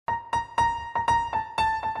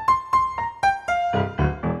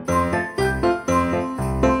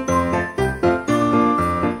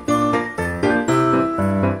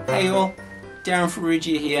Darryn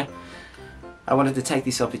Farrugia here. I wanted to take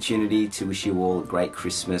this opportunity to wish you all a great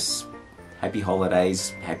Christmas, happy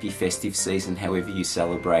holidays, happy festive season, however you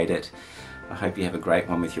celebrate it. I hope you have a great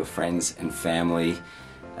one with your friends and family.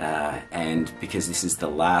 And because this is the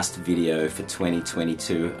last video for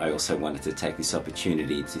 2022, I also wanted to take this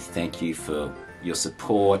opportunity to thank you for your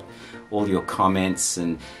support, all your comments,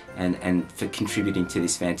 and for contributing to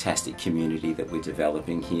this fantastic community that we're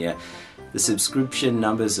developing here. The subscription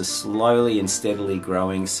numbers are slowly and steadily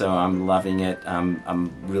growing, so I'm loving it.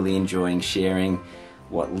 I'm really enjoying sharing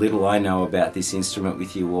what little I know about this instrument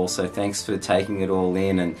with you all, so thanks for taking it all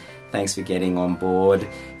in, and thanks for getting on board.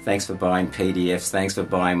 Thanks for buying PDFs, thanks for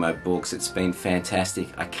buying my books. It's been fantastic.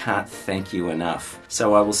 I can't thank you enough.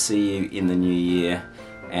 So I will see you in the new year,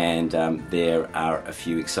 and there are a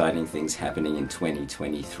few exciting things happening in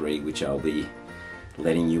 2023 which I'll be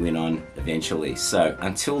letting you in on eventually. So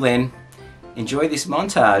until then, enjoy this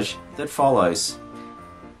montage that follows.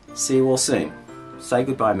 See you all soon. Say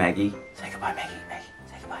goodbye, Maggie. Say goodbye, Maggie. Maggie,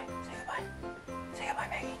 say goodbye. Say goodbye. Say goodbye,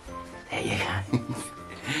 Maggie. There you go.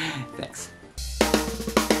 Thanks.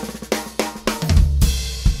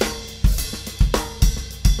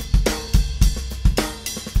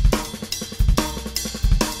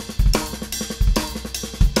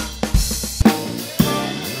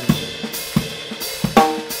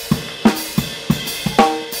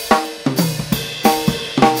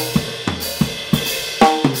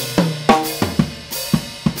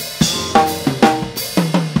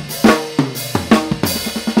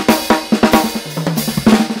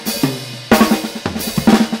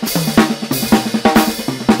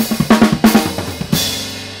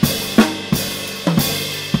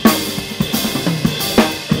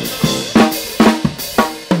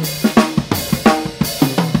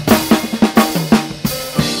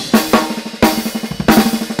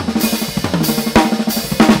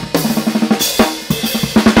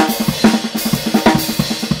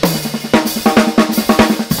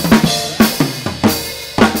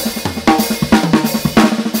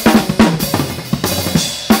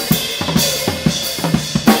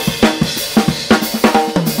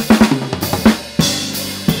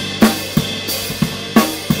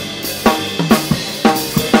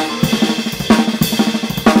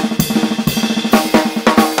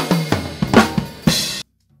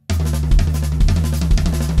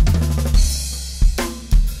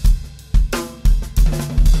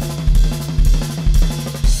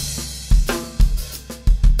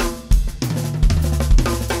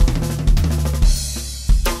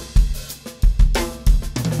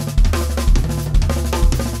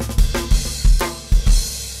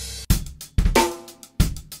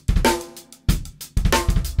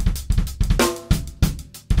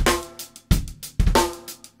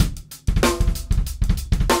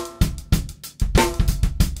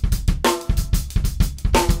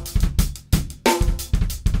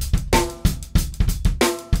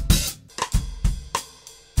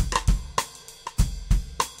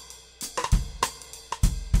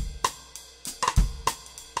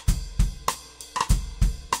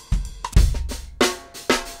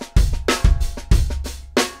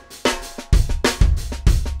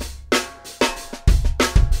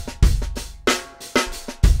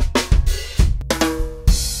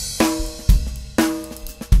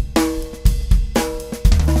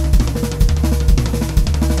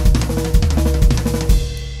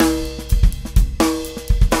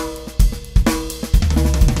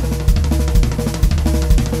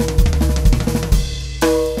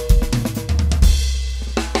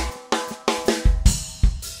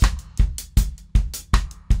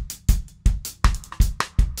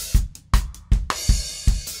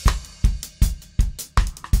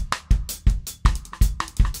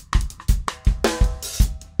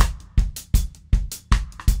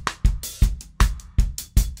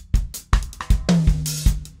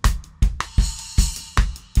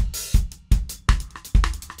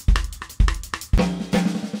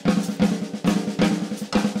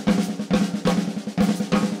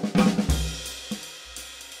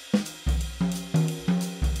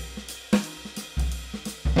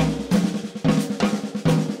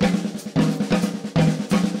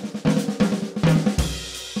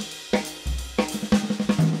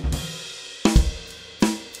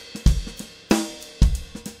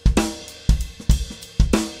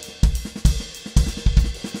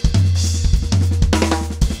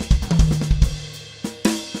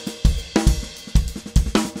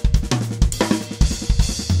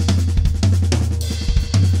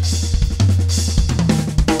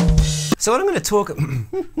 So what I'm going to talk